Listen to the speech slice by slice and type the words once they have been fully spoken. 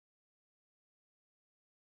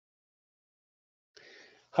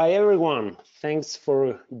Hi everyone, thanks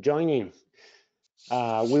for joining.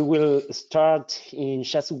 We will start in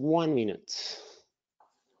just 1 minute.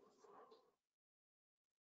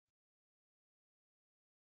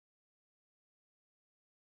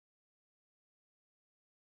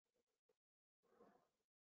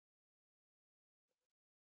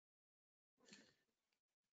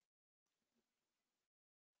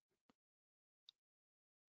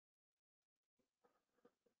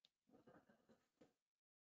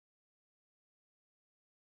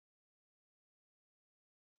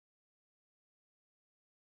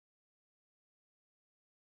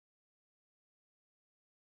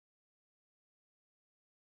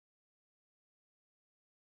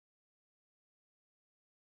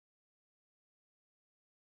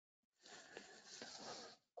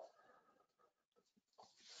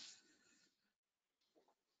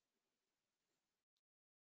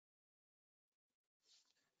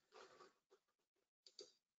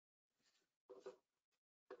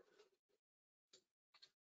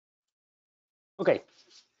 Okay,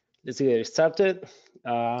 let's get started.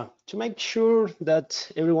 To make sure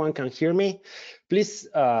that everyone can hear me, please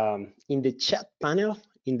in the chat panel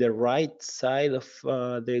in the right side of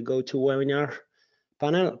the GoToWebinar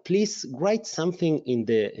panel, please write something in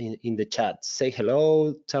the chat. Say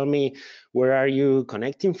hello, tell me where are you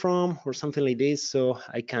connecting from or something like this, so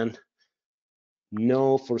I can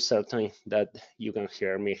know for certain that you can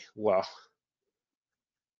hear me well.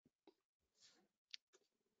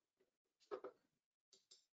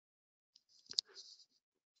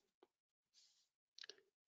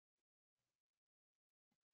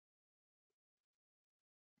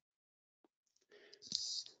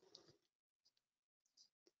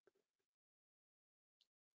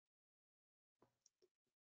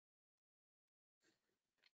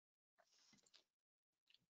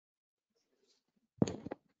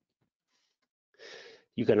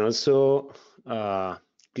 You can also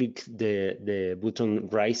click the button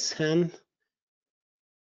raise hand,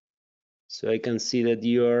 so I can see that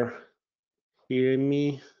you're hearing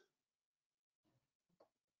me.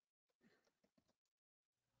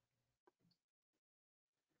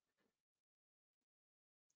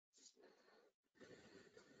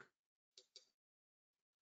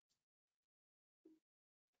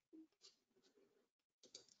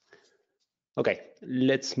 Okay,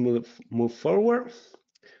 let's move forward,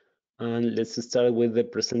 and let's start with the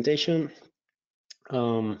presentation.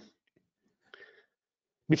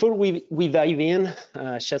 Before we dive in,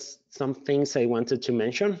 just some things I wanted to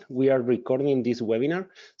mention. We are recording this webinar,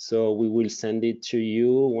 so we will send it to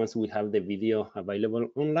you once we have the video available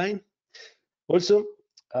online. Also,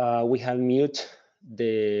 we have mute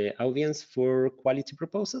the audience for quality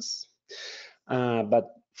purposes,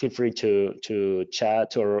 but feel free to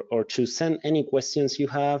chat or to send any questions you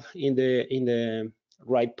have in the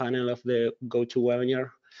right panel of the GoToWebinar,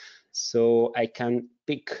 so I can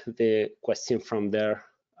pick the question from there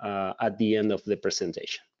at the end of the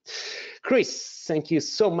presentation. Chris, thank you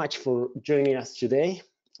so much for joining us today.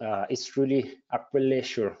 It's really a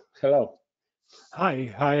pleasure. Hello. Hi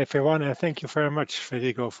everyone, and thank you very much,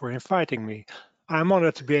 Federico, for inviting me. I'm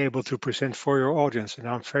honored to be able to present for your audience, and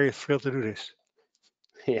I'm very thrilled to do this.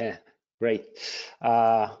 Yeah, great.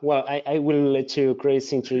 Well, I will let you,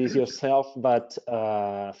 Chris, introduce yourself, but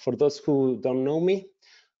for those who don't know me,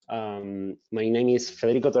 my name is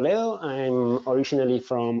Federico Toledo. I'm originally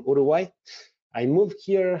from Uruguay. I moved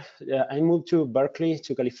here, I moved to Berkeley,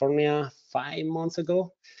 to California 5 months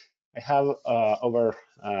ago. I have over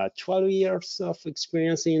 12 years of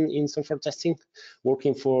experience in software testing,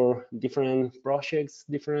 working for different projects,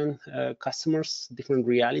 different customers, different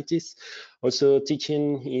realities, also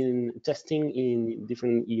teaching in testing in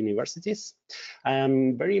different universities.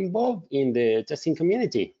 I'm very involved in the testing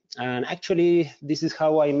community. And actually, this is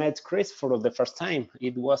how I met Chris for the first time.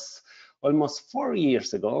 It was almost 4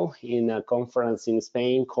 years ago in a conference in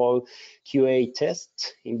Spain called QA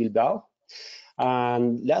Test in Bilbao.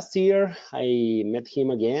 And last year, I met him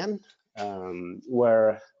again,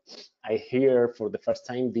 where I hear for the first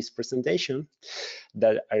time this presentation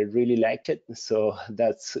that I really liked it. So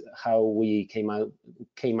that's how we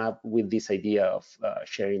came up with this idea of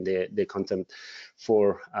sharing the content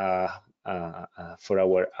for our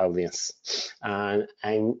audience. And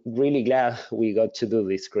I'm really glad we got to do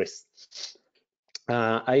this, Chris.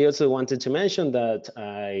 I also wanted to mention that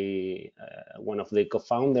I, one of the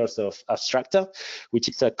co-founders of Abstracta, which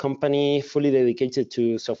is a company fully dedicated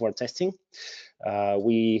to software testing.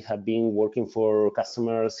 We have been working for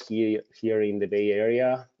customers here in the Bay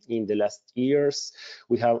Area in the last years.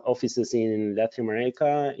 We have offices in Latin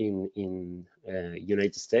America, in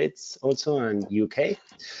United States also and UK.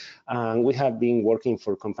 And we have been working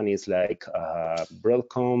for companies like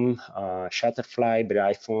Broadcom, Shutterfly,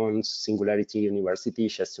 Verizon, Singularity University,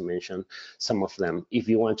 just to mention some of them. If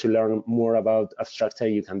you want to learn more about Abstracta,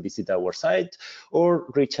 you can visit our site or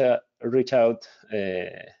reach out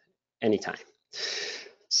anytime.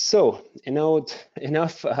 So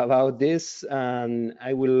enough about this, and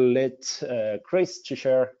I will let Chris to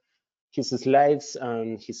share his slides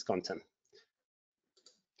and his content.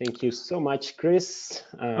 Thank you so much, Chris.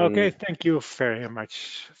 Okay, thank you very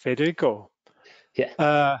much, Federico.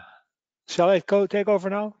 Yeah. Shall I take over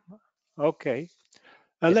now? Okay.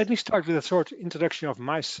 Yes. Let me start with a short introduction of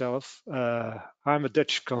myself. I'm a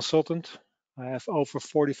Dutch consultant. I have over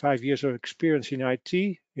 45 years of experience in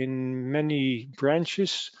IT in many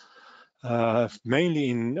branches, mainly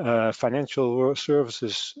in financial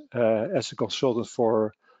services as a consultant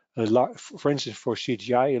for instance, for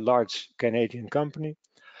CGI, a large Canadian company.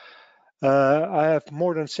 I have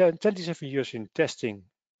more than 27 years in testing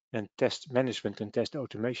and test management and test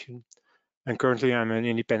automation. And currently I'm an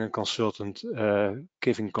independent consultant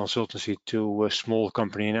giving consultancy to a small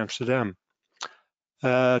company in Amsterdam.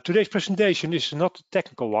 Today's presentation is not a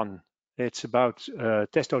technical one. It's about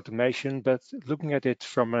test automation, but looking at it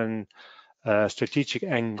from a strategic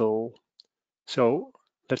angle. So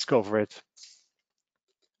let's go for it.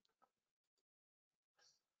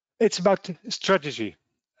 It's about strategy.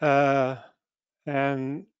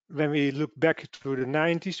 And when we look back to the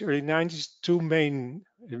 90s, early 90s,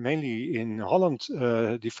 mainly in Holland,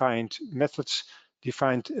 defined methods,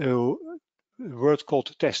 defined a word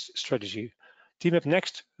called test strategy. TMAP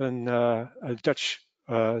Next, a Dutch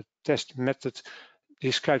test method,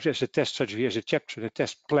 describes as a test strategy as a chapter, a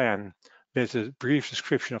test plan, with a brief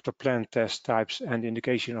description of the plan test types and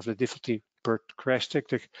indication of the difficulty per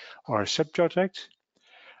characteristic or subject.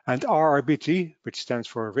 And RRBT, which stands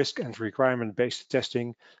for Risk and Requirement-Based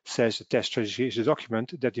Testing, says a test strategy is a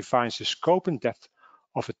document that defines the scope and depth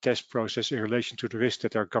of a test process in relation to the risks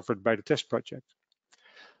that are covered by the test project.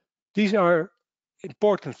 These are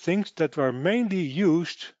important things that were mainly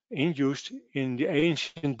used in the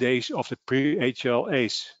ancient days of the pre-agile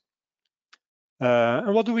age.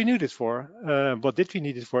 And what do we need it for? What did we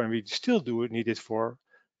need it for, and we still do need it for?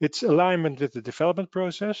 It's alignment with the development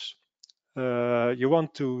process. You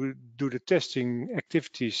want to do the testing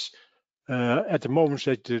activities at the moment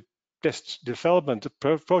that the test development,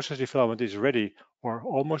 the process development is ready or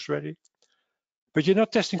almost ready. But you're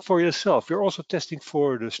not testing for yourself. You're also testing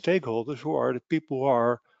for the stakeholders who are the people who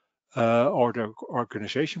are, or the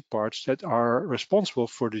organization parts that are responsible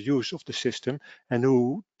for the use of the system and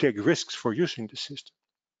who take risks for using the system.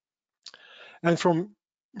 And from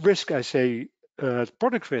risk, I say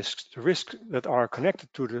product risks, the risks that are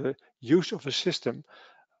connected to the use of a system.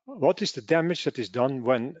 What is the damage that is done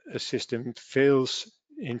when a system fails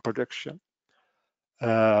in production?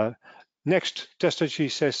 Next, test strategy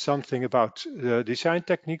says something about the design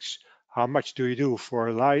techniques. How much do you do for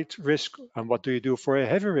a light risk and what do you do for a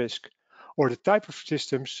heavy risk? Or the type of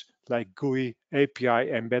systems like GUI,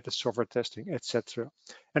 API, embedded software testing, etc.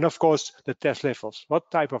 And of course, the test levels.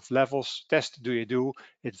 What type of levels test do you do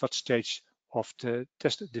at what stage of the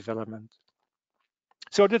test development?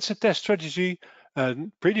 So that's a test strategy, a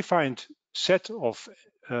predefined set of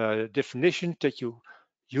definitions that you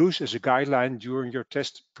use as a guideline during your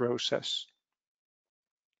test process.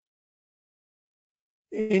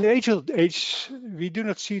 In agile age, we do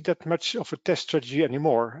not see that much of a test strategy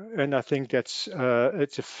anymore, and I think that's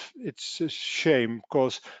it's a shame,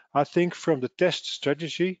 because I think from the test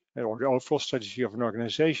strategy or the overall strategy of an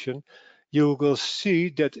organization, you will see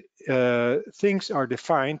that things are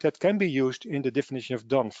defined that can be used in the definition of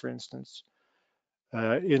done, for instance.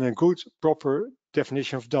 In a good, proper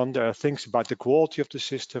definition of done, there are things about the quality of the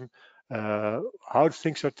system, how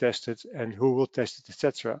things are tested, and who will test it,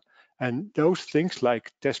 etc. And those things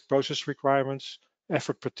like test process requirements,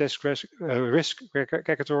 effort per test risk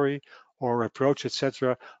category, or approach,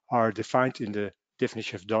 etc., are defined in the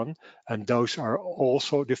definition of done, and those are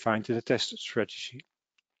also defined in the test strategy.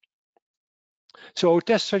 So a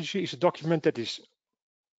test strategy is a document that is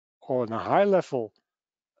on a high level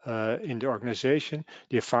in the organization,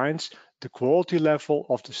 defines the quality level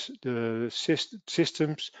of the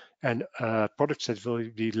systems and products that will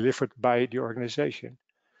be delivered by the organization.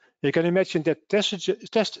 You can imagine that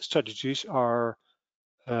test strategies are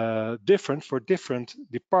different for different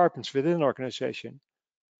departments within an organization.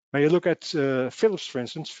 When you look at Philips, for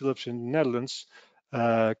instance, Philips in the Netherlands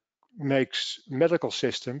makes medical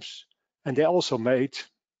systems, and they also made,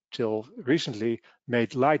 till recently,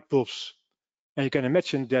 made light bulbs. And you can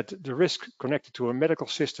imagine that the risk connected to a medical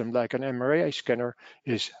system like an MRI scanner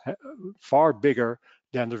is far bigger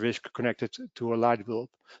than the risk connected to a light bulb.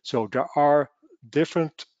 So there are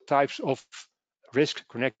different types of risk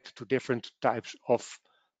connected to different types of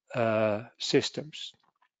systems.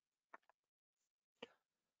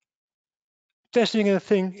 Testing a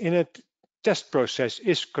thing in a test process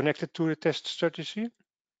is connected to the test strategy.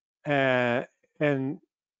 And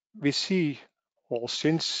we see, well,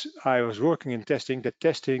 since I was working in testing, that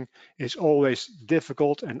testing is always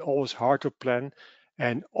difficult and always hard to plan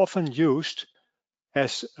and often used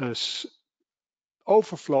as an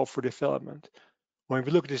overflow for development. When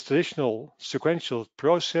we look at this traditional sequential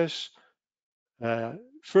process,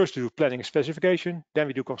 first we do planning and specification, then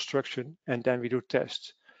we do construction, and then we do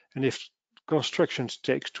tests. And if construction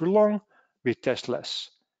takes too long, we test less.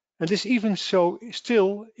 And this even so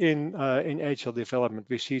still in agile development,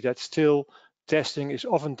 we see that still testing is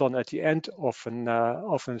often done at the end of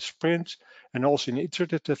a sprint, and also in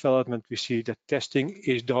iterative development, we see that testing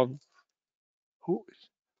is done at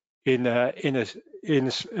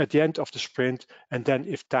the end of the sprint, and then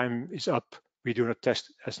if time is up, we do not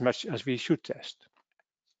test as much as we should test.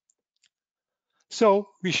 So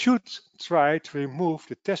we should try to remove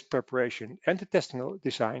the test preparation and the testing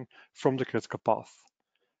design from the critical path.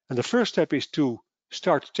 And the first step is to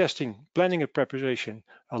start testing, planning and preparation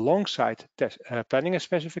alongside planning and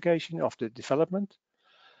specification of the development.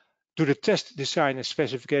 Do the test design and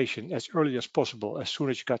specification as early as possible, as soon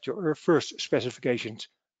as you got your first specifications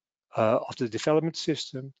of the development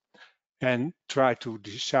system, and try to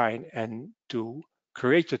design and to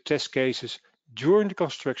create the test cases during the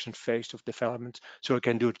construction phase of development so you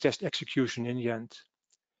can do test execution in the end.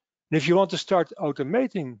 And if you want to start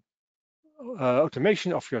automation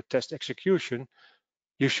of your test execution,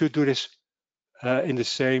 you should do this in the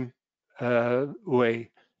same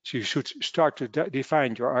way. So you should start to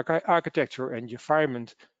define your architecture and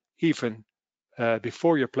environment even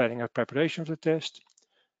before your planning and preparation of the test.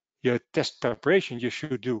 Your test preparation you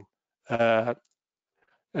should do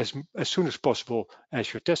as soon as possible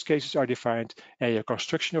as your test cases are defined, and your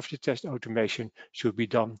construction of the test automation should be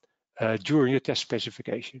done during your test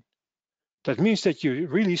specification. That means that you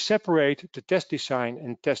really separate the test design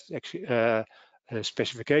and test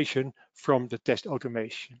specification from the test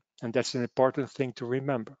automation. And that's an important thing to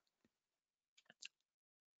remember.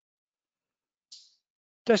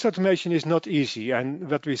 Test automation is not easy, and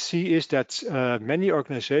what we see is that many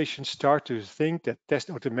organizations start to think that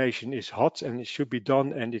test automation is hot and it should be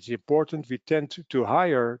done and it's important. We tend to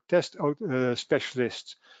hire test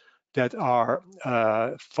specialists that are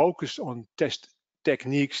focused on test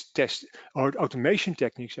techniques, or automation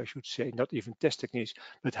techniques, I should say, not even test techniques,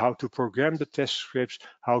 but how to program the test scripts,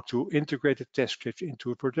 how to integrate the test scripts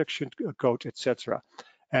into a production code, etc.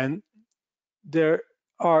 And there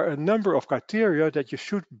are a number of criteria that you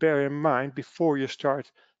should bear in mind before you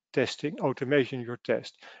start testing automation your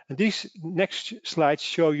test. And these next slides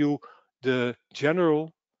show you the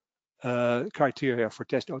general criteria for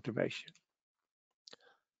test automation.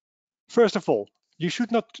 First of all, you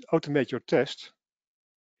should not automate your test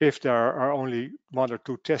if there are only 1 or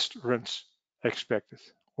 2 test runs expected.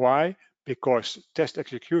 Why? Because test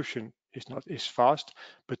execution is fast,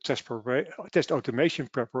 but test automation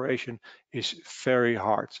preparation is very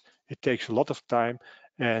hard. It takes a lot of time,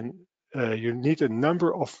 and you need a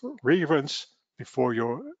number of reruns before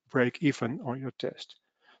you break even on your test.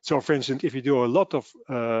 So, for instance, if you do a lot of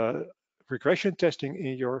regression testing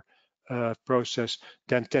in your process,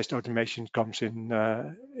 then test automation comes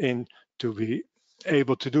in to be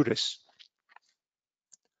able to do this.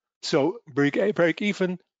 So break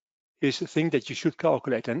even is the thing that you should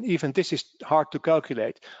calculate, and even this is hard to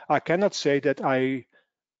calculate. I cannot say that I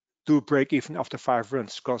do break even after 5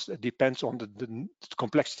 runs because it depends on the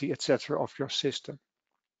complexity, etc., of your system.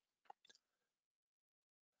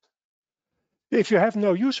 If you have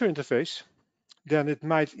no user interface, then it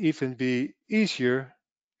might even be easier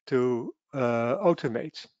to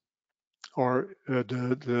automate, or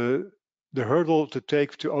the hurdle to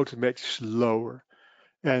take to automate is lower.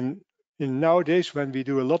 And nowadays, when we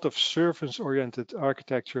do a lot of service-oriented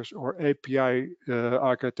architectures or API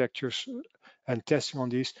architectures and testing on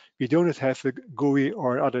these, we don't have a GUI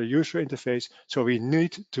or other user interface, so we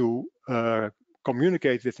need to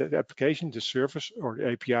communicate with the application, the service or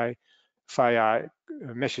the API via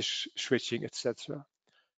message switching, etc.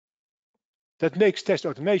 That makes test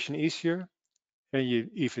automation easier, and you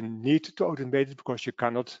even need to automate it because you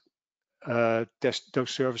cannot test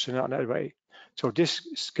those services in another way. So in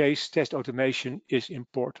this case, test automation is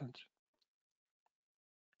important.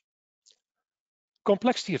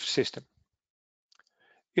 Complexity of the system.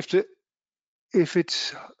 If the if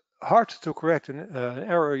it's hard to correct an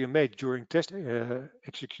error you made during test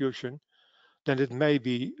execution, then it may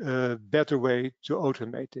be a better way to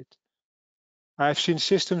automate it. I've seen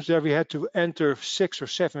systems where we had to enter 6 or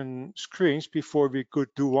 7 screens before we could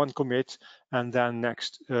do one commit and then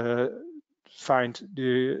next find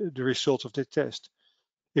the results of the test.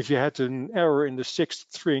 If you had an error in the 6th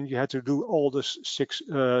screen, you had to do all the six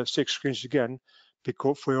screens again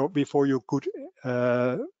before you could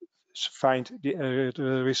find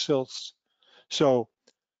the results. So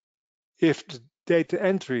if the data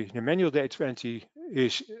entry, the manual data entry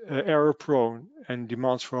is error prone and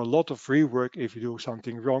demands for a lot of rework if you do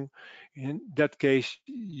something wrong, in that case,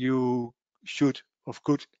 you should or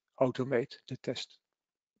could automate the test.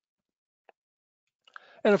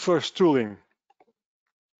 And of course, tooling.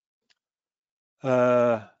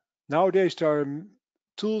 Nowadays, there are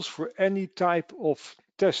tools for any type of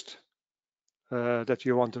test that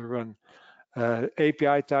you want to run.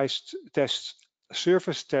 API tests,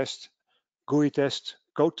 surface test, GUI test,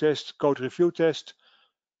 code review test,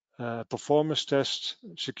 performance test,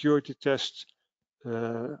 security test,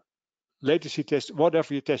 latency test,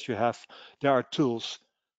 whatever you test you have, there are tools.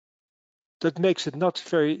 That makes it not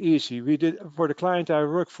very easy. We did, for the client I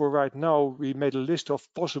work for right now, we made a list of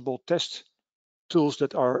possible test tools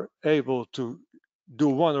that are able to do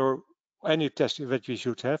one or any test that you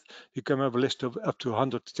should have. You come up with a list of up to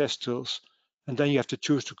 100 test tools, and then you have to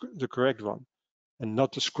choose the correct one and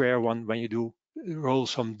not the square one when you do roll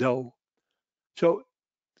some dough. So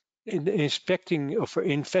in the inspecting of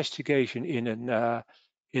investigation in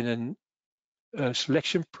an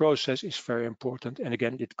selection process is very important, and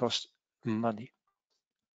again, it costs money.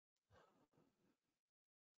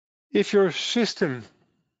 If your system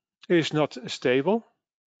is not stable,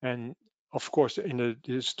 and of course, in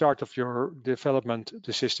the start of your development,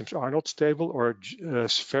 the systems are not stable or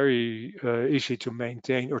it's very easy to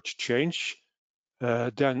maintain or to change,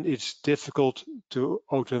 then it's difficult to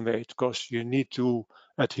automate because you need to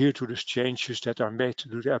adhere to the changes that are made to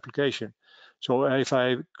do the application. So if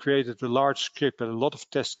I created a large script with a lot of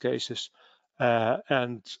test cases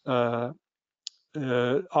and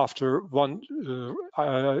after one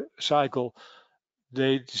cycle,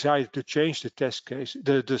 they decided to change the test case,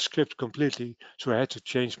 the script completely. So I had to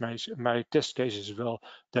change my test cases as well.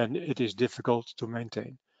 Then it is difficult to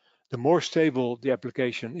maintain. The more stable the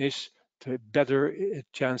application is, the better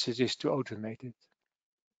chance it is to automate it.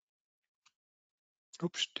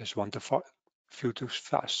 Oops, there's one few too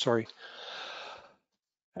fast, sorry.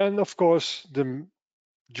 And of course, the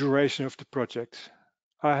duration of the project.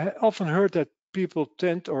 I often heard that people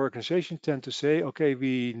organizations tend to say, okay,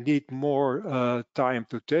 we need more time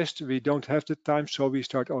to test. We don't have the time, so we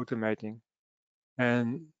start automating.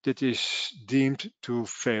 And that is deemed to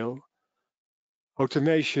fail.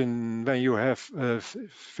 Automation, when you have a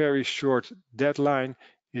very short deadline,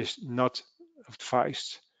 is not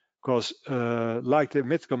advised because like the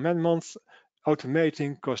mythical man month,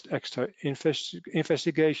 automating costs extra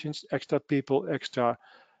investigations, extra people, extra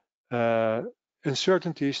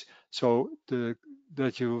uncertainties. So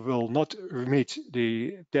that you will not meet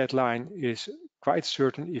the deadline is quite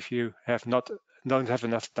certain if you don't have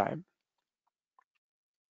enough time.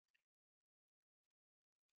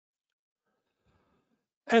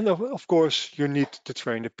 And of course, you need to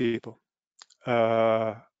train the people.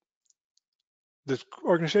 The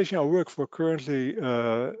organization I work for currently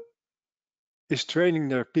is training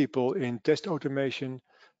their people in test automation,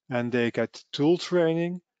 and they get tool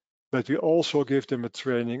training, but we also give them a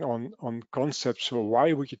training on concepts. So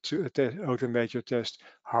why would you automate your test?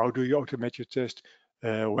 How do you automate your test?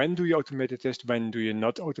 When do you automate a test? When do you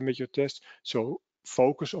not automate your test? So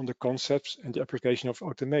focus on the concepts and the application of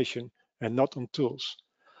automation and not on tools.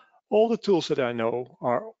 All the tools that I know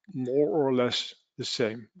are more or less the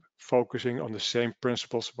same, focusing on the same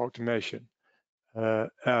principles of automation.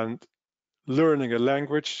 And learning a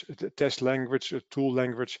language, a test language, a tool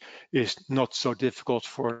language is not so difficult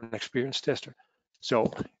for an experienced tester. So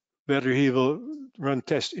whether he will run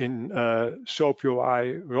tests in SOAP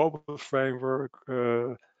UI, robot framework,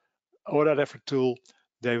 or whatever tool,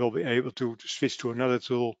 they will be able to switch to another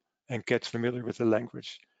tool and get familiar with the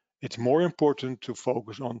language. It's more important to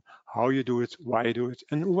focus on how you do it, why you do it,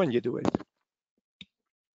 and when you do it.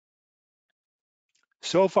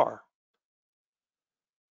 So far,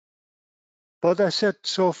 what I said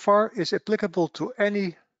so far is applicable to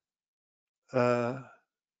any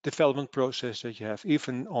development process that you have,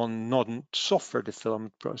 even on non-software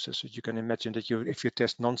development processes. You can imagine that if you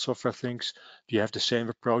test non-software things, you have the same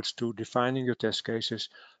approach to defining your test cases,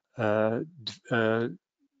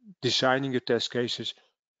 designing your test cases,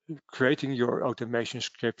 creating your automation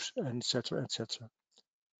scripts, etc., etc.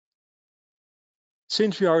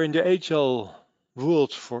 Since we are in the agile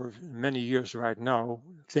world for many years right now,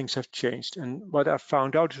 things have changed. And what I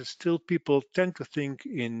found out is still people tend to think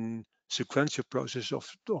in sequential process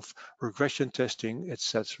of regression testing,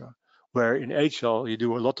 etc. Where in agile, you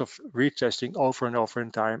do a lot of retesting over and over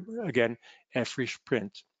in time, again, every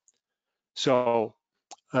sprint. So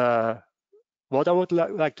what I would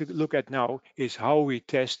like to look at now is how we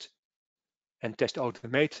test and test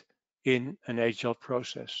automate in an agile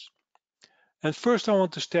process. And first I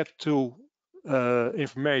want to step to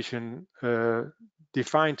information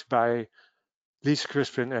defined by Lisa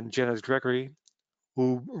Crispin and Janet Gregory,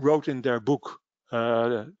 who wrote in their book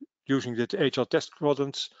using the agile test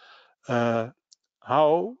quadrants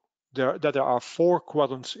how that there are 4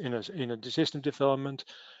 quadrants in a system development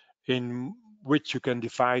in which you can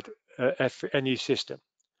divide any system.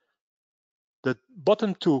 The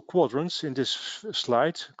bottom 2 quadrants in this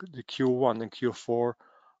slide, the Q1 and Q4,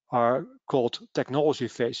 are called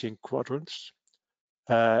technology-facing quadrants.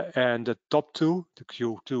 And the top 2, the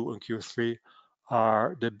Q2 and Q3,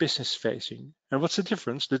 are the business-facing. And what's the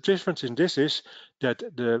difference? The difference in this is that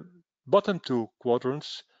the bottom 2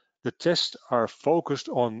 quadrants, the tests are focused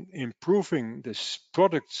on improving this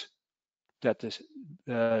product that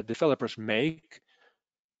the developers make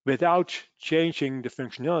without changing the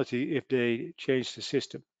functionality if they change the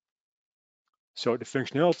system. So the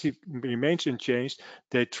functionality remains unchanged.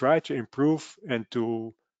 They try to improve and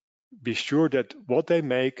to be sure that what they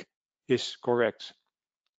make is correct.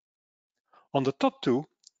 On the top 2,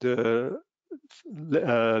 the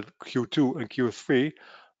Q2 and Q3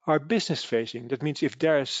 are business facing. That means if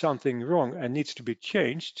there is something wrong and needs to be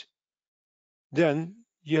changed, then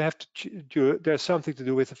you have to there's something to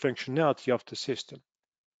do with the functionality of the system.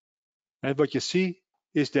 And what you see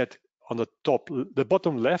is that on the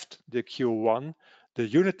bottom left, the Q1, the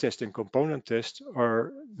unit test and component test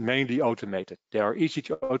are mainly automated. They are easy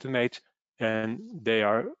to automate and they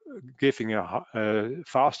are giving a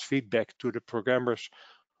fast feedback to the programmers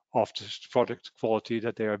of the product quality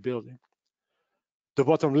that they are building. The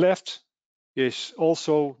bottom left is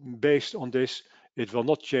also based on this. It will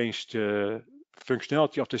not change the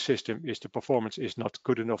functionality of the system if the performance is not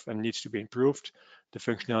good enough and needs to be improved. The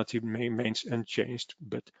functionality remains unchanged,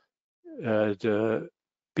 but the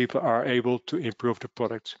people are able to improve the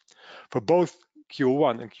product. For both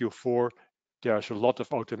Q1 and Q4, there's a lot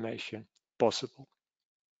of automation possible.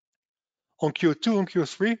 On Q2 and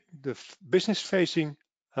Q3, the business-facing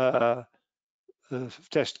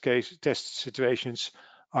test situations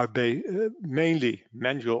are mainly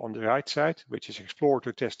manual on the right side, which is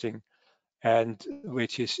exploratory testing and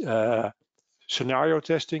which is scenario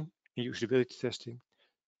testing and usability testing.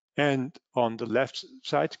 And on the left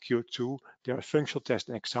side, Q2, there are functional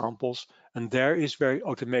testing examples, and there is where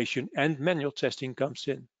automation and manual testing comes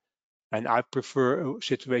in. And I prefer a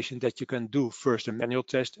situation that you can do first a manual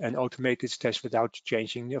test and automate this test without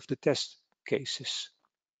changing of the test cases.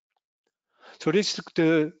 So this is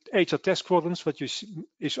the agile test quadrants, what you see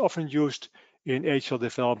is often used in agile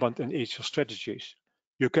development and agile strategies.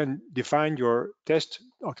 You can define your test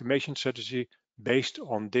automation strategy based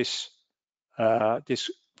on this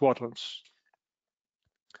quadrants.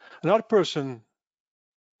 Another person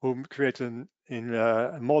who created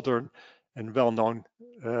a modern and well-known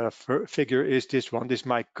figure is this one, this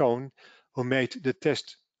Mike Cohn, who made the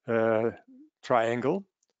test triangle.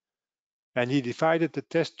 And he divided the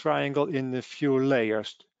test triangle in a few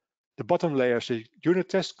layers. The bottom layer is the unit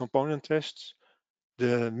test, component tests.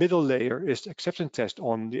 The middle layer is the acceptance test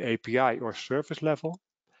on the API or service level.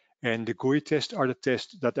 And the GUI tests are the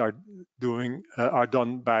tests that are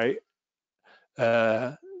done by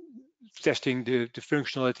testing the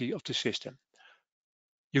functionality of the system.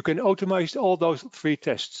 You can automate all those 3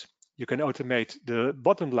 tests. You can automate the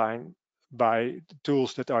bottom line by the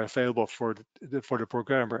tools that are available for the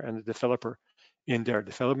programmer and the developer in their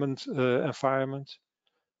development environment.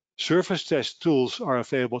 Service test tools are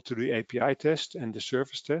available to the API test and the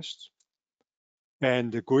service test.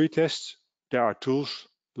 And the GUI tests, there are tools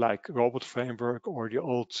like Robot Framework or the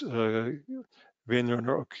old WinRunner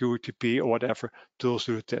or QTP or whatever tools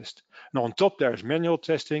to the test. And on top, there's manual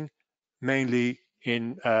testing, mainly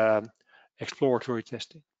in exploratory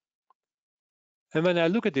testing. And when I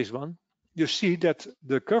look at this one, you see that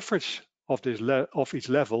the coverage of each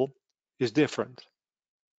level is different.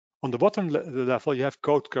 On the bottom level, you have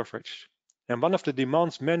code coverage. And one of the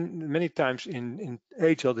demands many times in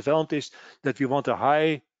agile development is that we want a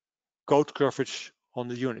high code coverage on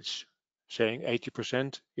the units, saying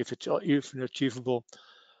 80% if it's even achievable.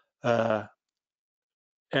 And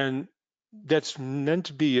that's meant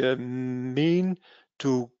to be a mean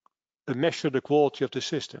to measure the quality of the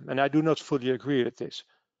system. And I do not fully agree with this,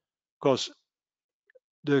 because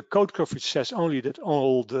the code coverage says only that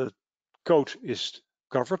all the code is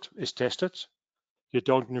covered, is tested. You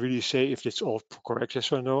don't really say if it's all correct,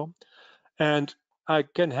 yes or no. And I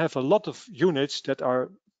can have a lot of units that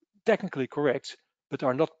are technically correct, but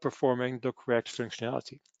are not performing the correct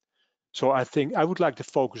functionality. So I think I would like to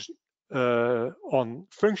focus on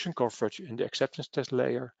function coverage in the acceptance test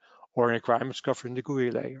layer or requirements coverage in the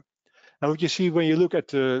GUI layer. And what you see when you look at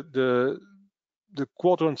the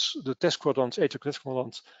quadrants, the test quadrants, 8 test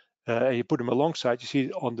quadrants, and you put them alongside, you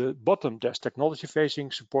see on the bottom there's technology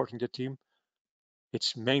facing, supporting the team.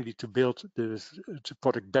 It's mainly to build the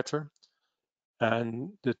product better.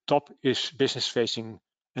 And the top is business facing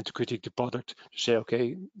and to critique the product, to say,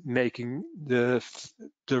 okay, making the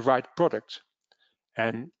right product.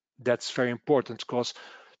 And that's very important, because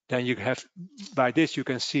then you have, by this you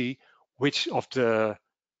can see which of the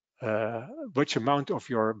which amount of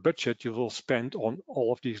your budget you will spend on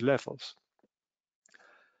all of these levels.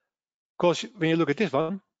 Because when you look at this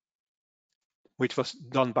one, which was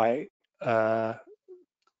done by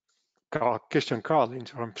Christian Carlin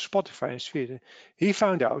from Spotify in Sweden, he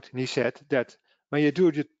found out, and he said that when you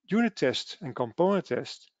do the unit test and component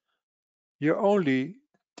test, you're only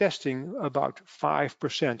testing about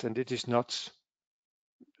 5%, and it is not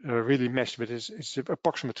really measured, but it's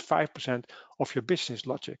approximately 5% of your business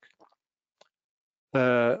logic.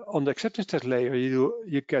 On the acceptance test layer,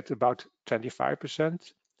 you get about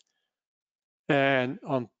 25%, and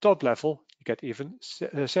on top level, you get even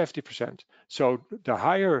 70%. So the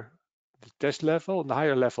higher the test level, the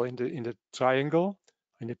higher level in the triangle,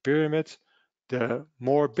 in the pyramid, the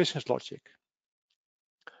more business logic.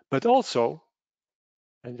 But also,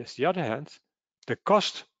 and that's the other hand, the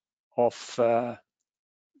cost of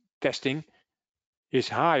testing is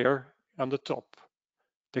higher on the top.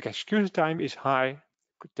 The execution time is high.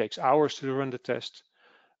 It takes hours to run the test,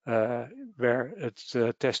 where it's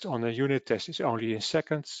test on a unit test is only in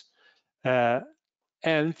seconds. And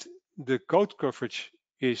the code coverage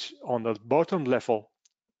is on the bottom level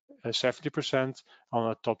 70%, on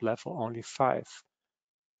the top level only 5%.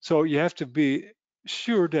 So you have to be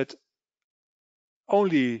sure that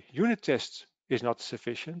only unit test is not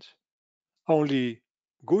sufficient, only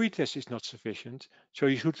GUI test is not sufficient. So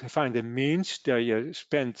you should find a means that you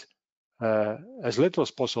spend as little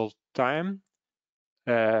as possible time,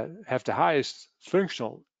 have the highest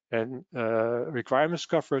functional and requirements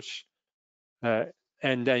coverage, and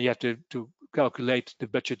then you have to calculate the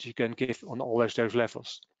budget you can give on all those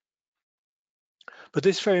levels. But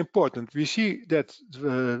it's very important. We see that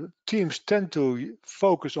teams tend to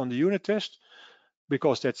focus on the unit test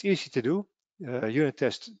because that's easy to do. Unit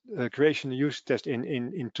test creation, use test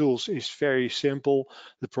in tools is very simple.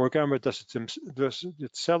 The programmer does it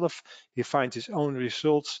itself. He finds his own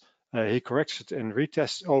results. He corrects it and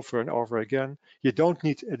retests over and over again. You don't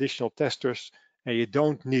need additional testers, and you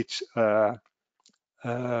don't need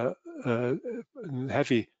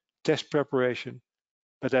heavy test preparation.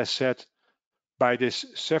 But as said, by this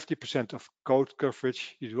 70% of code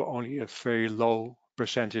coverage, you do only a very low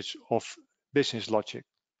percentage of business logic.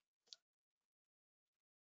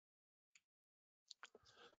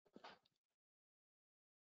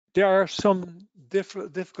 There are some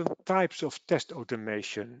different types of test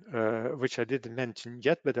automation, which I didn't mention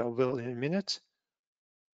yet, but I will in a minute.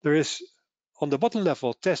 There is, on the bottom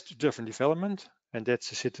level, test-driven development, and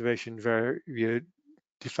that's a situation where you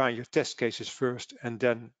define your test cases first and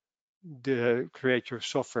then create your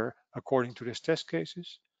software according to these test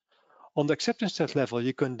cases. On the acceptance test level,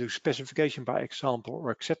 you can do specification by example or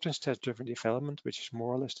acceptance test-driven development, which is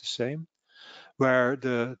more or less the same, where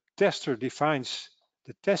the tester defines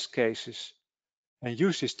the test cases and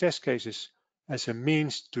use these test cases as a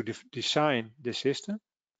means to design the system.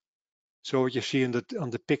 So what you see on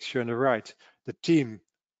the picture on the right, the team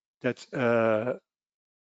that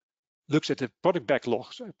looks at the product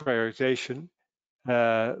backlogs prioritization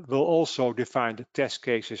will also define the test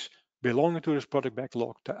cases belonging to this product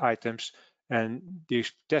backlog, the items, and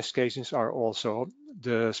these test cases are also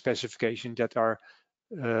the specification that are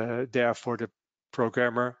there for the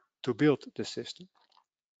programmer to build the system.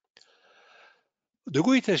 The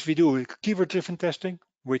GUI test we do keyword-driven testing,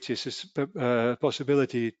 which is a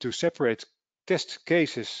possibility to separate test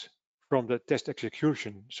cases from the test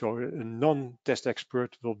execution. So a non-test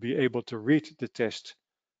expert will be able to read the test,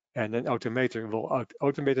 and an automator will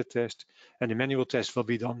automate the test, and the manual test will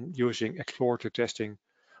be done using exploratory testing,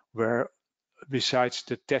 where besides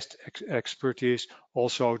the test expertise,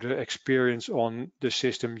 also the experience on the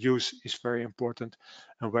system use is very important,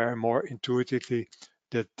 and where more intuitively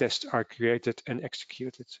the tests are created and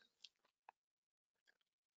executed.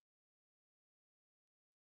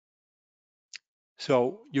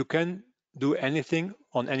 So you can do anything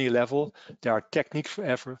on any level. There are techniques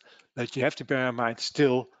forever, but you have to bear in mind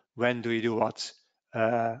still, when do you do what?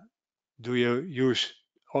 Do you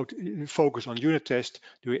focus on unit test?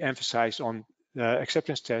 Do you emphasize on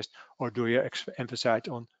acceptance test, or do you emphasize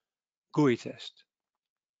on GUI test?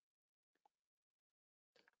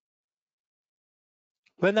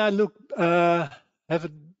 When I look, have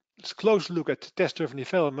a close look at test-driven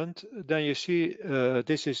development, then you see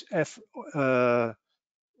this is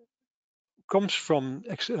comes from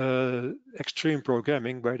extreme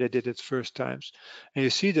programming, where they did it first times. And you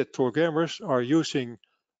see that programmers are using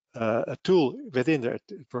a tool within their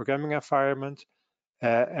programming environment,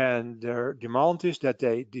 and their demand is that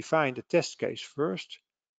they define the test case first,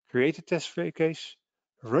 create a test case,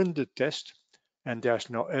 run the test, and there's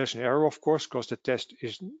an error, of course, because the test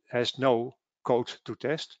has no code to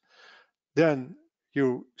test. Then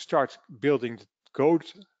you start building the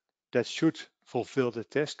code that should fulfill the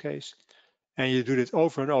test case, and you do it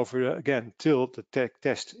over and over again till the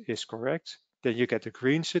test is correct. Then you get a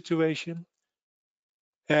green situation,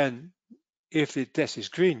 and if the test is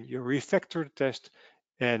green, you refactor the test,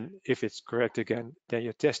 and if it's correct again, then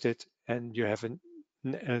you test it and you have a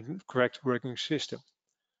correct working system.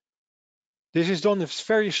 This is done in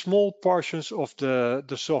very small portions of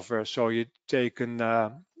the software. So you take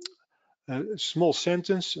a small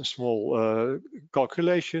sentence, a small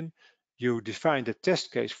calculation, you define the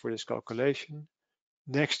test case for this calculation.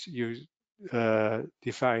 Next, you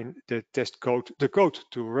define the test code, the code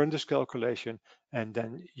to run this calculation, and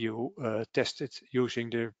then you test it using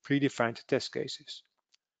the predefined test cases.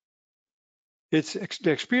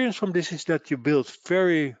 The experience from this is that you build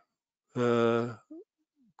very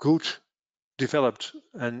good developed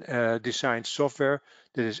and designed software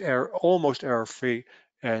that is almost error-free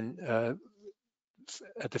and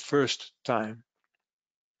at the first time.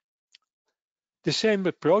 The same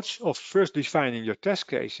approach of first defining your test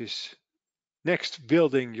cases, next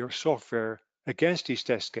building your software against these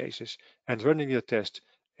test cases and running the test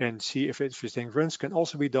and see if everything runs, can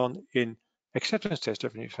also be done in acceptance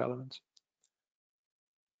test-driven development.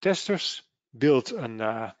 Testers build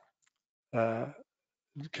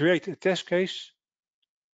create a test case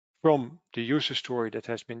from the user story that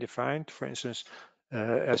has been defined. For instance,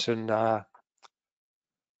 as a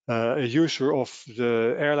user of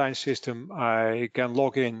the airline system, I can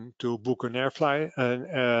log in to book an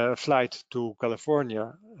flight to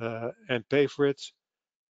California and pay for it.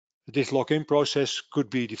 This login process could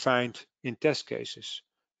be defined in test cases.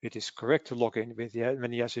 It is correct to log in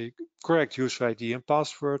when he has a correct user ID and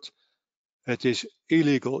password. It is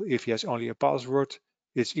illegal if he has only a password.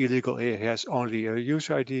 It's illegal if he has only a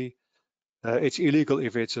user ID. It's illegal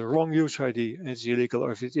if it's a wrong user ID, and it's illegal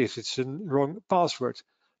if it's a wrong password.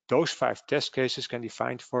 Those 5 test cases can be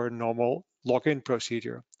defined for a normal login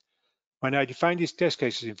procedure. When I define these test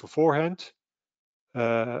cases in beforehand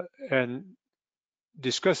and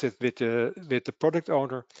discuss it with the product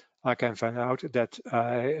owner, I can find out that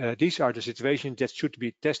these are the situations that should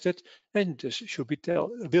be tested and this should be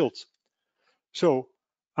built. So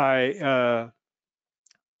I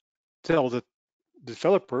tell the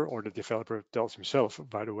developer, or the developer tells himself,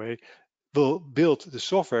 by the way, will build the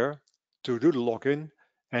software to do the login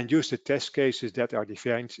and use the test cases that are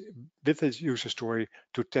defined with the user story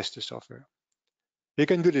to test the software. You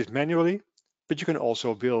can do this manually, but you can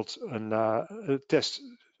also build a test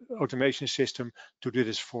automation system to do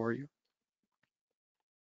this for you.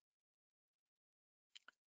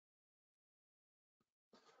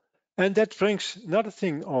 And that brings another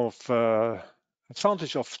thing of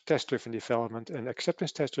advantage of test-driven development and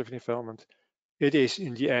acceptance test-driven development. It is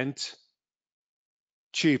in the end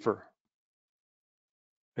cheaper.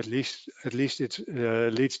 At least it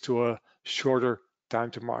leads to a shorter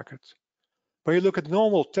time to market. When you look at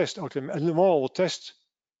normal test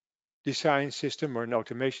design system or an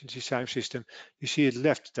automation design system, you see it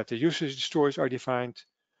left that the user stories are defined.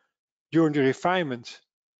 During the refinement,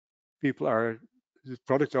 people are the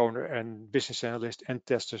product owner and business analyst and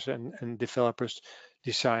testers and developers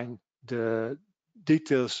design the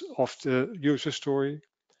details of the user story.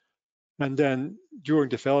 And then during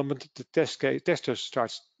development, the tester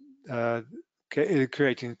starts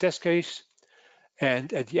creating a test case.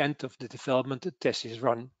 And at the end of the development, the test is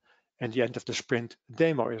run. And at the end of the sprint, the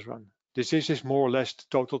demo is run. This is more or less the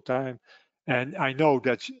total time. And I know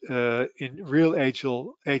that in real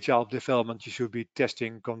agile development, you should be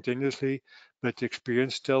testing continuously, but the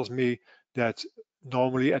experience tells me that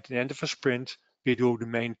normally at the end of a sprint, we do the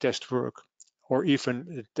main test work, or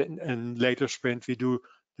even in later sprint, we do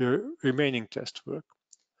the remaining test work.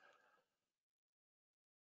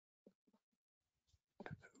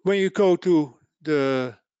 When you go to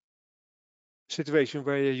the situation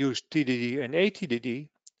where you use TDD and ATDD,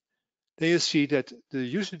 then you see that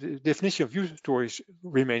the definition of user stories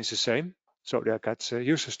remains the same. So there got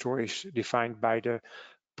user stories defined by the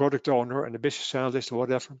product owner and the business analyst or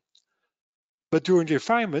whatever. But during the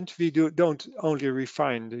refinement, we don't only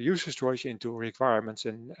refine the user stories into requirements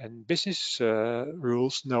and business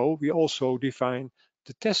rules. No, we also define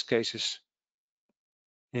the test cases.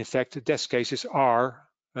 In fact, the test cases are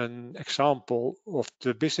an example of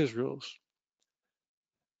the business rules.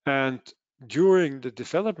 And during the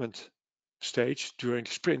development stage, during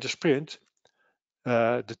the sprint,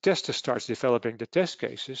 the tester starts developing the test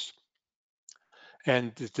cases,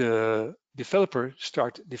 and the developer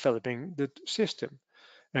starts developing the system.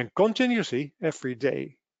 And continuously, every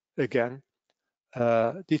day, again,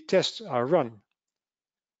 the tests are run.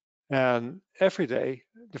 And every day,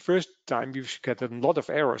 the first time you get a lot of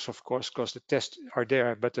errors, of course, because the tests are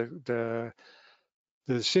there, but the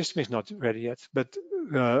system is not ready yet. But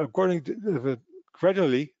according to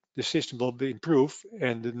gradually, the system will be improved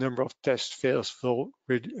and the number of test fails will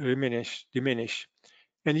diminish.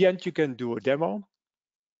 In the end, you can do a demo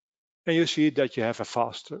and you see that you have a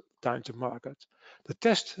faster time to market. The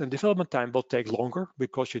test and development time will take longer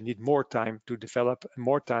because you need more time to develop and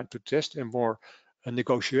more time to test and more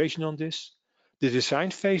negotiation on this. The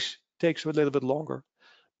design phase takes a little bit longer,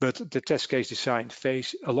 but the test case design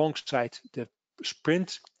phase alongside the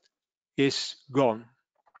sprint is gone.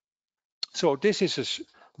 So this is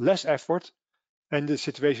less effort, and the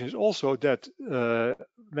situation is also that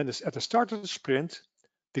when it's at the start of the sprint,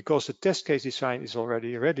 because the test case design is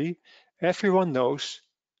already ready, everyone knows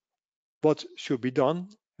what should be done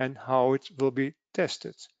and how it will be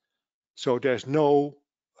tested. So there's no,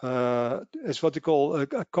 it's what they call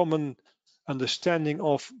a common understanding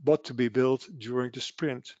of what to be built during the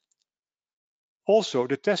sprint. Also,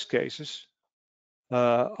 the test cases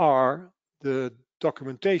are the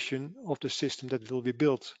documentation of the system that will be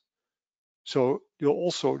built. So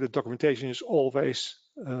the documentation is always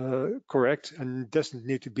correct and doesn't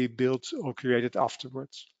need to be built or created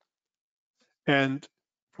afterwards. And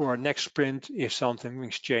for our next sprint, if something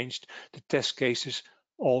is changed, the test cases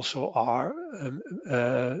also are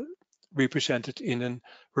represented in a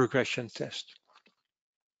regression test.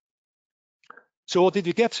 So what did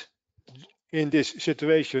we get in this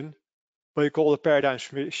situation? What you call a paradigm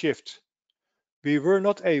shift. We were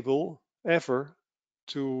not able ever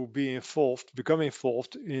to become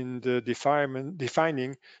involved in the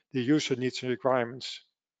defining the user needs and requirements.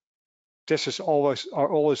 Testers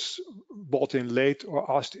are always brought in late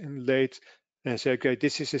or asked in late and say, okay,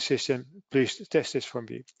 this is the system, please test this for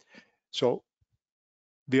me. So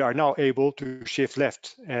we are now able to shift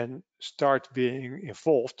left and start being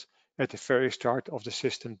involved at the very start of the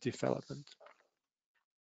system development.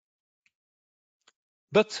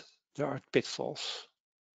 But there are pitfalls.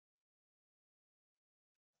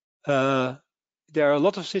 There are a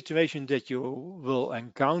lot of situations that you will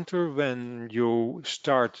encounter when you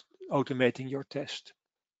start automating your test.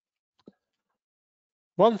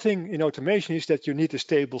 One thing in automation is that you need a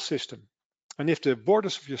stable system. And if the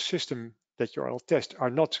borders of your system that you will test are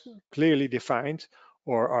not clearly defined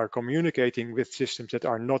or are communicating with systems that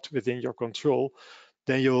are not within your control,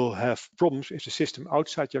 then you'll have problems if the system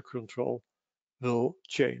outside your control will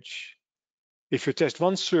change. If you test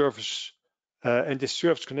one service and this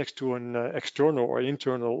service connects to an external or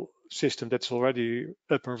internal system that's already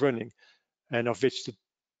up and running, and of which the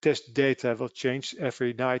test data will change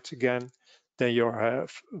every night again, then you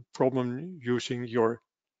have a problem using your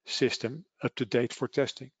system up to date for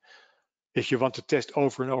testing. If you want to test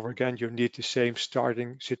over and over again, you need the same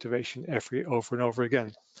starting situation over and over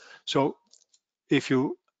again. So if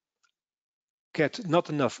you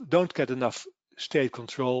don't get enough state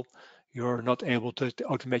control, you're not able to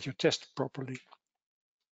automate your test properly.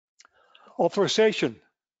 Authorization.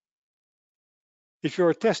 If you're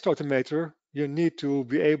a test automator, you need to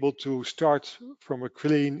be able to start from a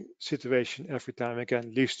clean situation every time again,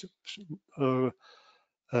 at least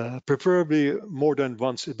preferably more than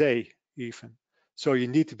once a day even. So you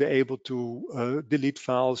need to be able to delete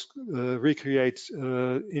files, recreate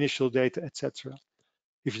initial data, etc.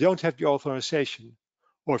 If you don't have the authorization,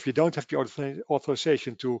 or if you don't have the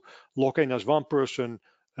authorization to log in as one person,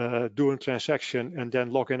 do a transaction and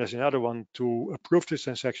then log in as another one to approve this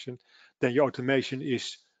transaction, then your automation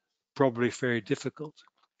is probably very difficult.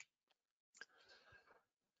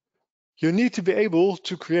 You need to be able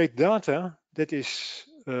to create data that is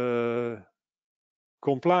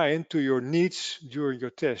compliant to your needs during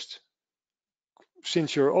your test.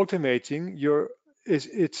 Since you're automating,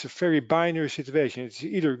 it's a very binary situation. It's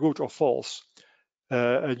either good or false.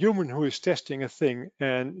 A human who is testing a thing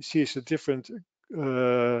and sees a different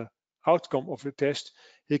outcome of the test,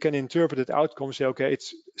 he can interpret that outcome and say, okay,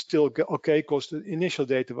 it's still okay because the initial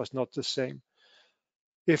data was not the same.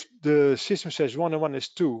 If the system says 1 and 1 is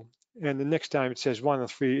 2, and the next time it says 1 and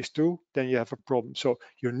 3 is 2, then you have a problem. So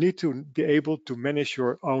you need to be able to manage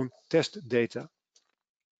your own test data.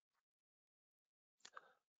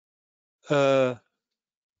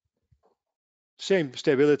 Same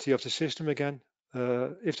stability of the system again.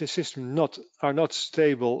 If the system are not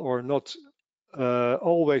stable or not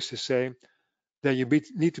always the same, then you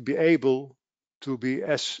need to be able to be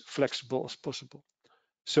as flexible as possible.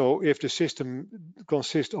 So if the system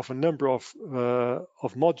consists of a number of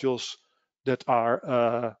modules that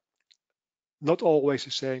are not always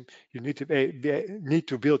the same, you need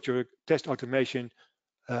to build your test automation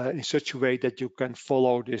in such a way that you can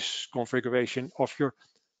follow this configuration of your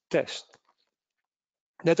test.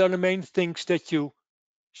 That are the main things that you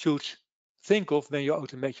should think of when you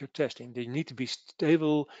automate your testing. They need to be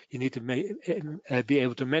stable. You need to be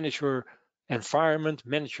able to manage your environment,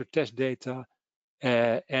 manage your test data,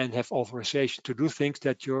 and have authorization to do things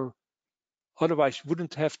that you otherwise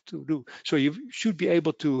wouldn't have to do. So you should be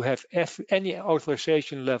able to have any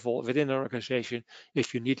authorization level within an organization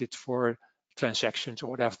if you need it for transactions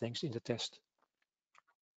or whatever things in the test.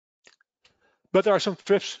 But there are some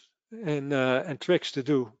tips and tricks to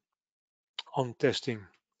do on testing.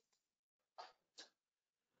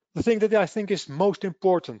 The thing that I think is most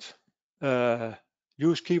important,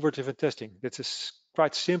 use keyword-driven testing. That's a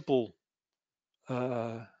quite simple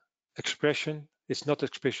expression. It's not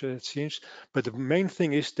expression it seems, but the main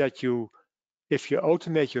thing is that if you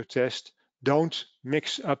automate your test, don't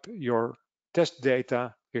mix up your test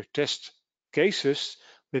data, your test cases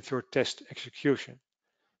with your test execution.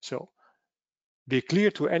 So be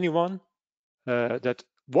clear to anyone that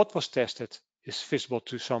what was tested is visible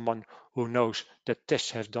to someone who knows that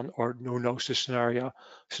tests have done or who knows the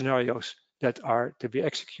scenarios that are to be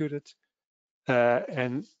executed,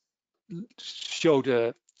 and show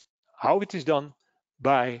how it is done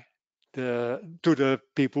to the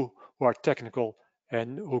people who are technical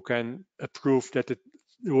and who can approve that the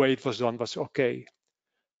way it was done was okay.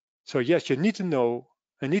 So yes, you need to know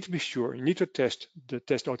and need to be sure. You need to test the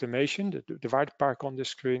test automation, the white part on the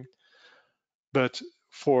screen. But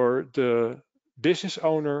for the business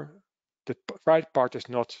owner, the right part is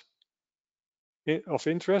not of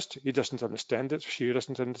interest. He doesn't understand it, she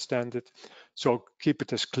doesn't understand it. So keep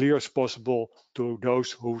it as clear as possible to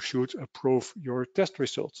those who should approve your test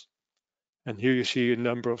results. And here you see a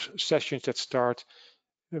number of sessions that start.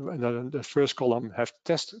 And then the first column have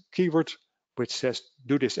test keyword, which says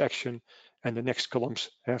do this action, and the next columns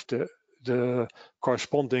have the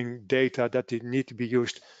corresponding data that need to be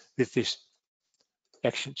used with these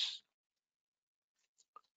actions.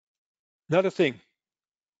 Another thing.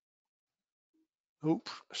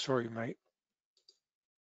 Oops, sorry, mate.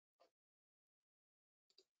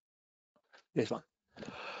 This one.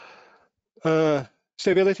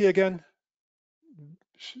 Stability again.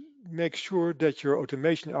 Make sure that your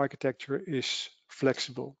automation architecture is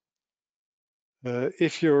flexible.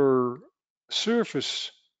 If your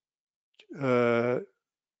service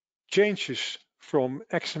changes from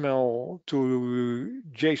XML to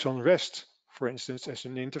JSON REST, for instance, as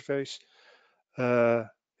an interface,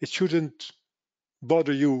 it shouldn't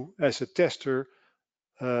bother you as a tester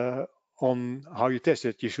on how you test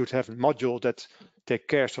it. You should have a module that takes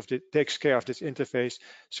care of this interface,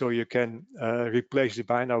 so you can replace the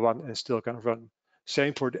binary one and still can run.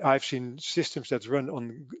 Same for I've seen systems that run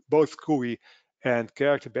on both GUI and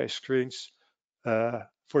character-based screens. For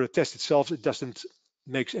the test itself, it doesn't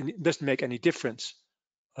make any difference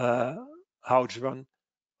how it's run,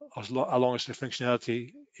 as long as the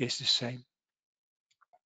functionality is the same.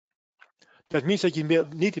 That means that you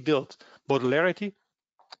need to build modularity,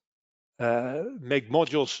 make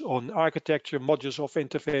modules on architecture, modules of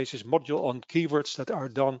interfaces, module on keywords that are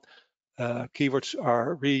done. Keywords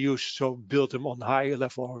are reused, so build them on high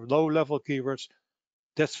level or low level keywords.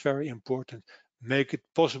 That's very important. Make it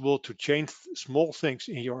possible to change small things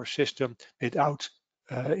in your system without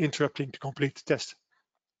interrupting the complete test.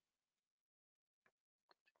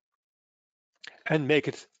 And make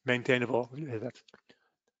it maintainable. That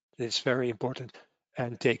is very important.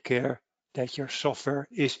 and take care that your software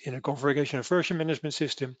is in a configuration and version management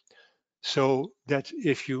system, so that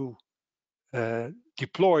if you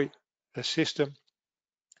deploy a system,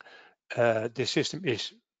 the system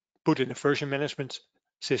is put in a version management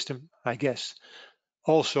system, I guess.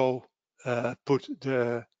 Also put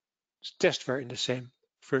the testware in the same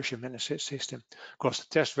version management system, because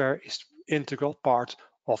the testware is integral part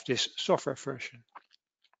of this software version.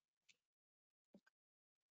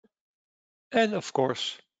 And of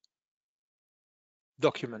course,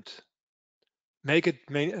 document. Make it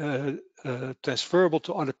transferable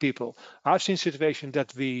to other people. I've seen situations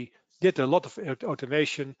that we did a lot of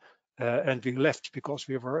automation and we left because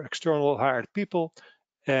we were external hired people.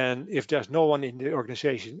 And if there's no one in the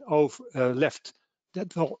organization left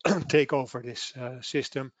that will take over this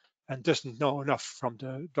system and doesn't know enough from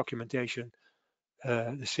the documentation,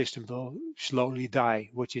 the system will slowly die,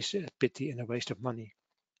 which is a pity and a waste of money.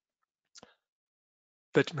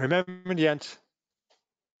 But remember, in the end,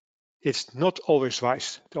 it's not always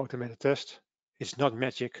wise to automate a test. It's not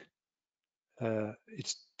magic.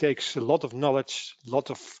 It takes a lot of knowledge, a lot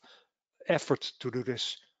of effort to do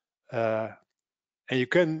this. And you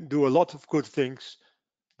can do a lot of good things,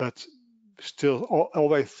 but still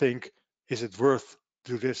always think, is it worth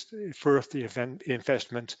to this, worth the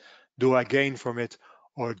investment? Do I gain from it,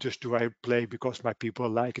 or just do I play because my people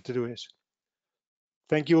like it to do this?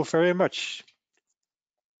 Thank you very much.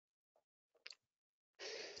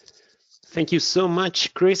 Thank you so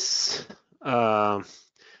much, Chris. It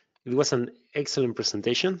was an excellent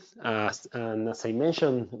presentation. And as I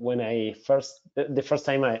mentioned, when the first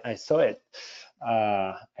time I saw it,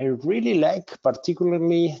 I really like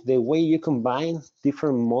particularly the way you combine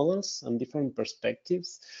different models and different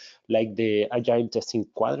perspectives, like the agile testing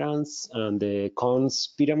quadrants and the cons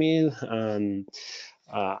pyramid, and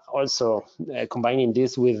also combining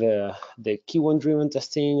this with the keyword-driven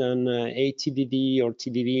testing and ATDD or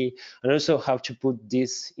TDD, and also how to put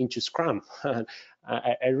this into Scrum.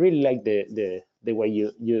 I really like the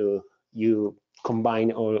way you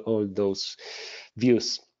combine all those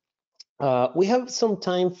views. We have some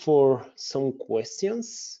time for some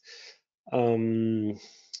questions. And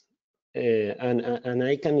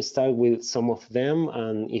I can start with some of them,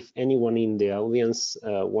 and if anyone in the audience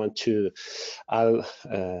want to add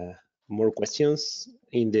more questions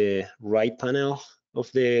in the right panel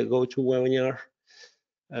of the GoToWebinar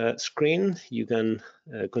screen, you can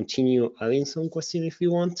continue adding some questions if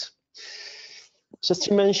you want. Just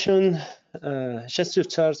to mention, just to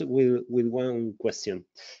start with one question.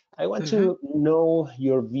 I want to know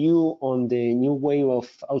your view on the new wave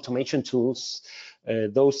of automation tools,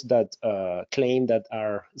 those that claim that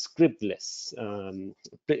are scriptless.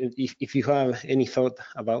 If you have any thought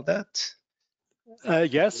about that?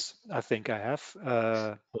 Yes, I think I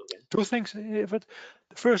have. Two things. But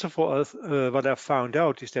first of all, what I found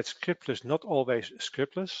out is that scriptless not always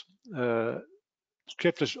scriptless.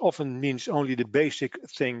 Scriptless often means only the basic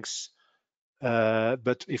things,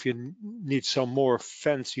 but if you need some more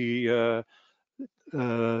fancy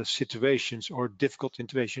situations or difficult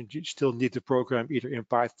situations, you still need to program either in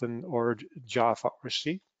Python or Java or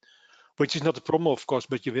C, which is not a problem, of course,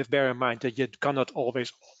 but you have to bear in mind that you cannot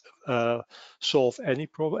always solve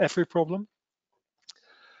every problem.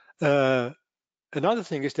 Another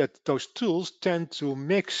thing is that those tools tend to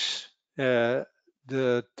mix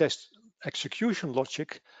the test execution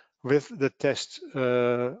logic with the test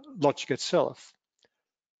logic itself.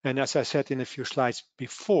 And as I said in a few slides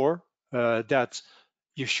before, that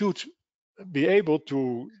you should be able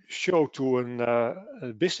to show to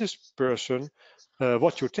a business person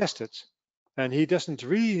what you tested. And he doesn't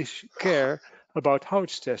really care about how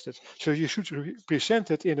it's tested. So you should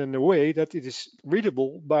present it in a way that it is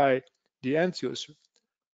readable by the end user.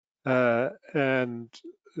 I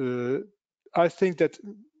think that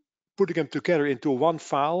putting them together into one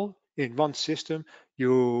file in one system,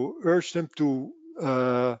 you urge them to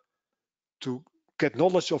get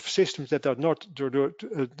knowledge of systems that are not do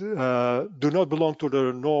not belong to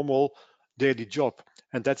the normal daily job,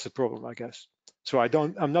 and that's a problem, I guess. So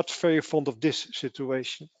I'm not very fond of this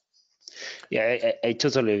situation. Yeah, I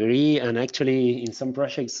totally agree. And actually, in some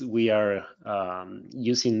projects, we are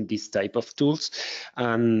using this type of tools,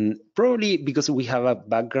 and probably because we have a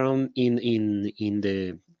background in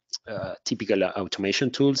the typical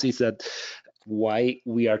automation tools, is that why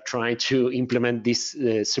we are trying to implement this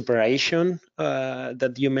separation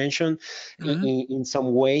that you mentioned in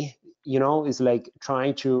some way. You know, it's like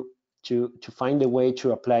trying to find a way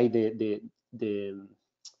to apply the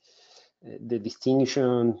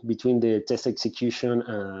distinction between the test execution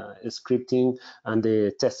scripting and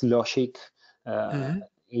the test logic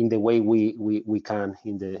in the way we can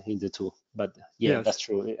in the tool. But yeah, Yes. that's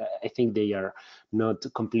true. I think they are not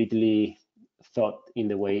completely thought in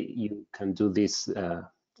the way you can do this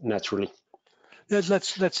naturally.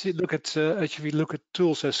 Let's look at actually look at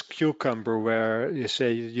tools as Cucumber, where you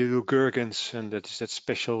say you do gherkins, and that is that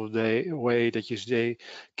special way that you say,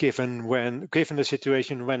 given the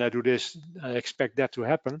situation when I do this, I expect that to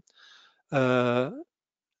happen.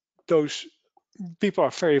 Those people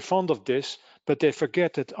are very fond of this, but they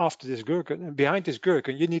forget that after this gherkin, behind this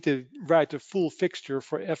gherkin, you need to write a full fixture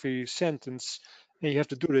for every sentence, and you have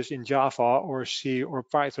to do this in Java or C or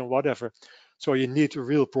Python, whatever. So you need a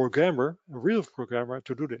real programmer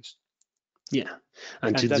to do this. Yeah,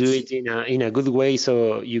 and to And do that's it in a good way,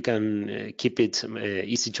 so you can keep it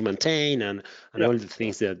easy to maintain and yeah. all the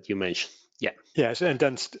things that you mentioned. Yeah. Yes, and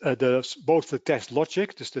then both the test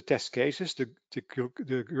logic, dus the test cases, the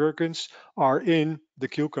gherkins are in the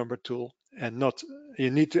Cucumber tool, and not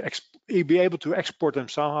you need to be able to export them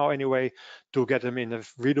somehow anyway to get them in a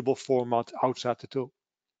readable format outside the tool.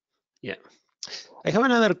 Yeah. I have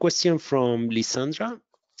another question from Lisandra.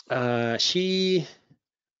 She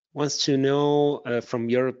wants to know from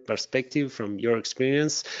your perspective, from your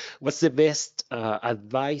experience, what's the best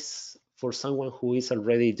advice for someone who is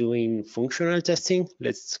already doing functional testing,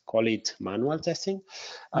 let's call it manual testing,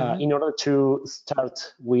 in order to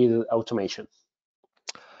start with automation?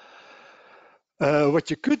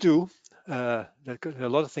 What you could do, there are a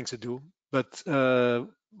lot of things to do, but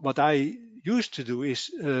what I used to do is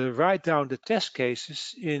write down the test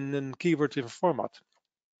cases in a keyword-driven format.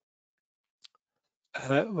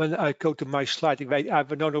 When I go to my slide, I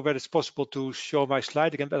don't know whether it's possible to show my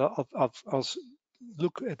slide again, but I'll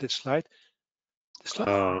look at the slide.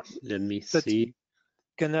 Let me But see.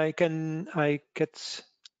 can I get?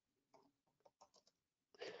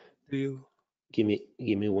 Do you? Give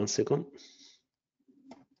me 1 second.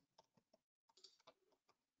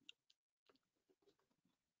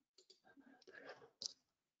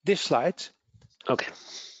 This slide. Okay.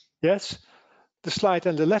 Yes. The slide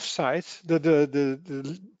on the left side,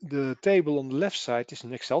 the table on the left side is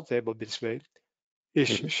an Excel table this way, is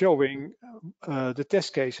showing the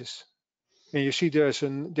test cases. And you see there's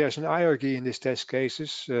an hierarchy in these test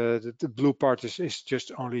cases. The blue part is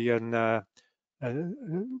just only a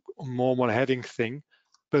normal heading thing.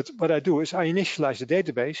 But what I do is I initialize the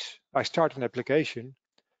database, I start an application,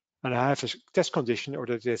 and I have a test condition, or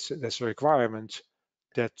that's a requirement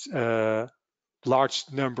that large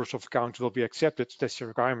numbers of accounts will be accepted. That's the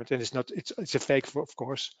requirement, and it's a fake, of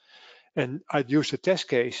course. And I use a test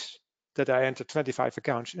case that I enter 25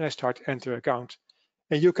 accounts, and I start enter account.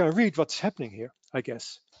 And you can read what's happening here, I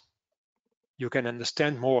guess. You can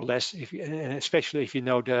understand more or less, and especially if you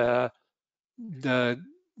know the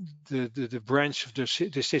branch of the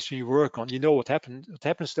system you work on, you know what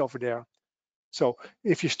happens over there. So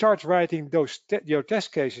if you start writing your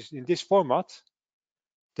test cases in this format,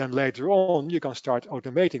 then later on you can start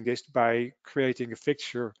automating this by creating a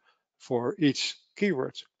fixture for each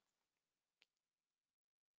keyword.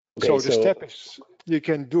 Okay, so the step is you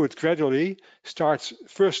can do it gradually.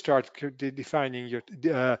 First start defining your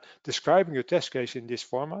describing your test case in this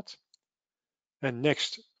format, and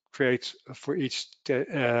next create for each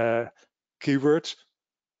keyword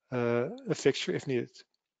a fixture if needed.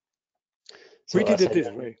 We did it this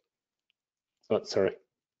way. Oh, sorry.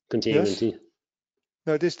 Continue. Yes.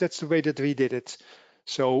 No, that's the way that we did it.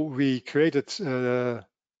 So we created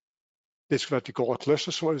this what we call a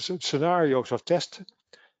cluster, so scenarios of test,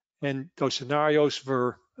 and those scenarios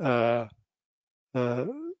were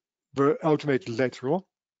automated later on.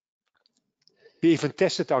 We even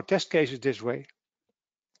tested our test cases this way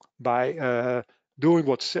by doing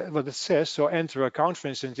what it says. So enter account, for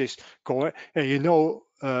instance, is going, and you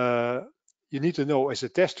need to know as a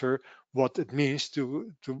tester what it means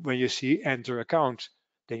to when you see enter account.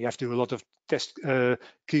 Then you have to do a lot of test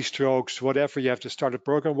keystrokes, whatever. You have to start a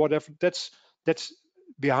program, whatever. That's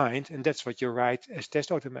behind, and that's what you write as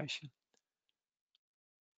test automation.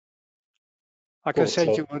 I can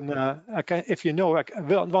send you an. If you know, I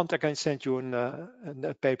can send you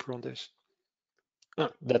a paper on this.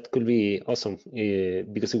 That could be awesome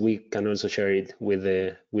because we can also share it with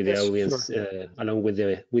the audience, sure, along with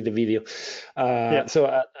the video.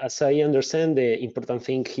 So as I understand, the important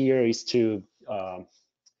thing here is to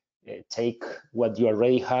take what you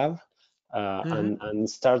already have and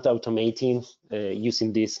start automating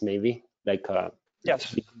using this, maybe like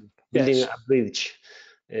building a bridge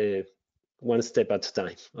one step at a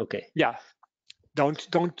time. Okay. Yeah. Don't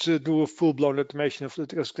do a full-blown automation of it,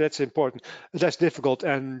 because that's important. That's difficult,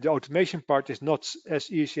 and the automation part is not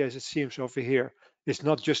as easy as it seems over here. It's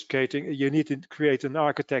not just creating. You need to create an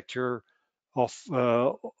architecture of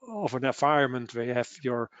an environment where you have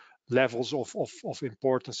your levels of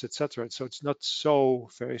importance, etc. So it's not so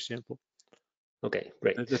very simple. Okay,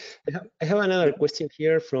 great. I have another question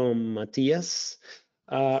here from Matthias.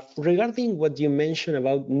 Regarding what you mentioned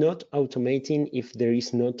about not automating if there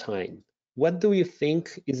is no time, what do you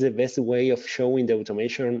think is the best way of showing the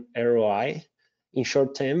automation ROI in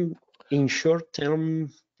short-term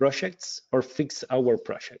projects or fixed-hour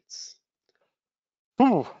projects?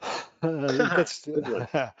 That's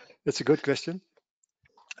that's a good question.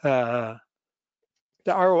 The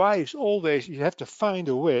ROI is always, you have to find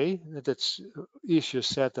a way, that's easier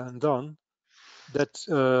said than done, that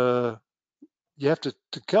you have to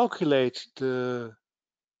calculate the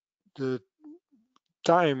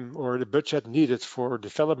time or the budget needed for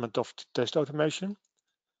development of the test automation,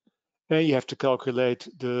 and you have to calculate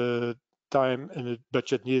the time and the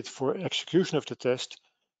budget needed for execution of the test,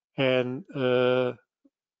 and the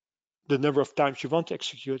number of times you want to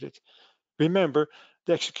execute it. Remember,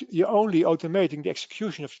 you're only automating the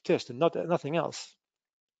execution of the test and nothing else.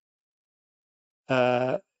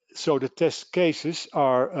 So the test cases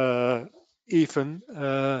are even,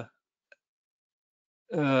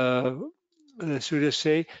 should I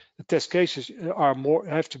say, the test cases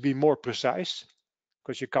have to be more precise,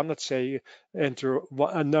 because you cannot say enter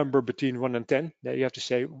a number between 1 and 10. You have to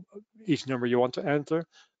say each number you want to enter,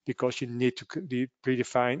 because you need to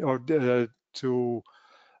predefine or to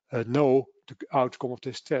know the outcome of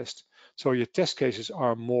this test. So your test cases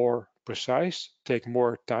are more precise, take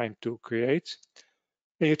more time to create.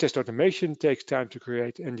 And your test automation takes time to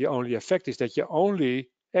create, and the only effect is that you only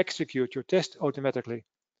execute your test automatically.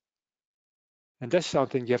 And that's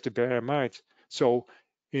something you have to bear in mind. So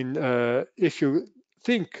if you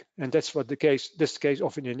think, and that's the case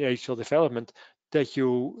often in agile development, that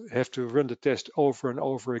you have to run the test over and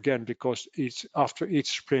over again, because after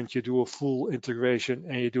each sprint you do a full integration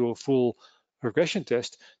and you do a full regression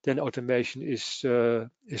test, then automation is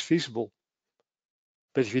feasible.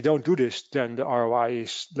 But if you don't do this, then the ROI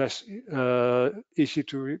is less easy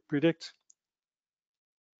to predict.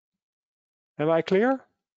 Am I clear?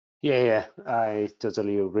 Yeah, I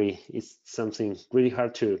totally agree. It's something really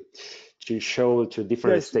hard to show to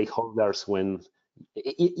different stakeholders when,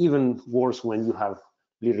 even worse when you have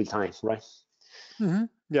little time, right? Mm-hmm.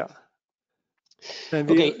 Yeah.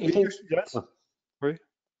 And okay, yes. Oh. Sorry.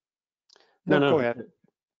 No, Go ahead.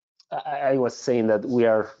 I was saying that we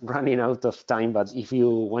are running out of time, but if you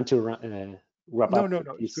want to wrap up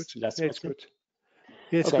It's good. last question.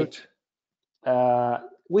 It's good.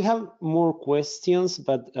 We have more questions,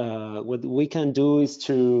 but what we can do is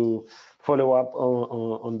to follow up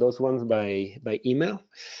on those ones by email.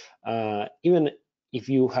 Even if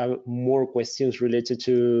you have more questions related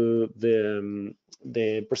to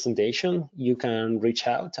the presentation, you can reach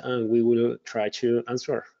out and we will try to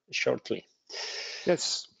answer shortly.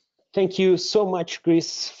 Yes. Thank you so much,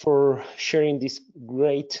 Chris, for sharing this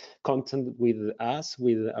great content with us,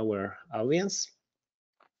 with our audience.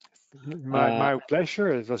 My pleasure.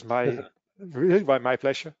 It was really my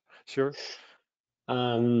pleasure. Sure.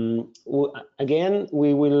 Again,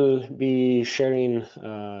 we will be sharing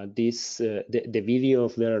the video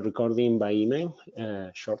of the recording by email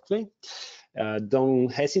shortly. Don't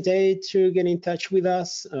hesitate to get in touch with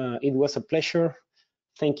us. It was a pleasure.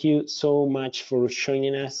 Thank you so much for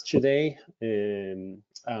joining us today, and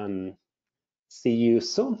see you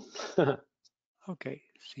soon. Okay,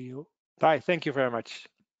 see you. Bye. Thank you very much.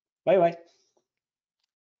 Bye-bye.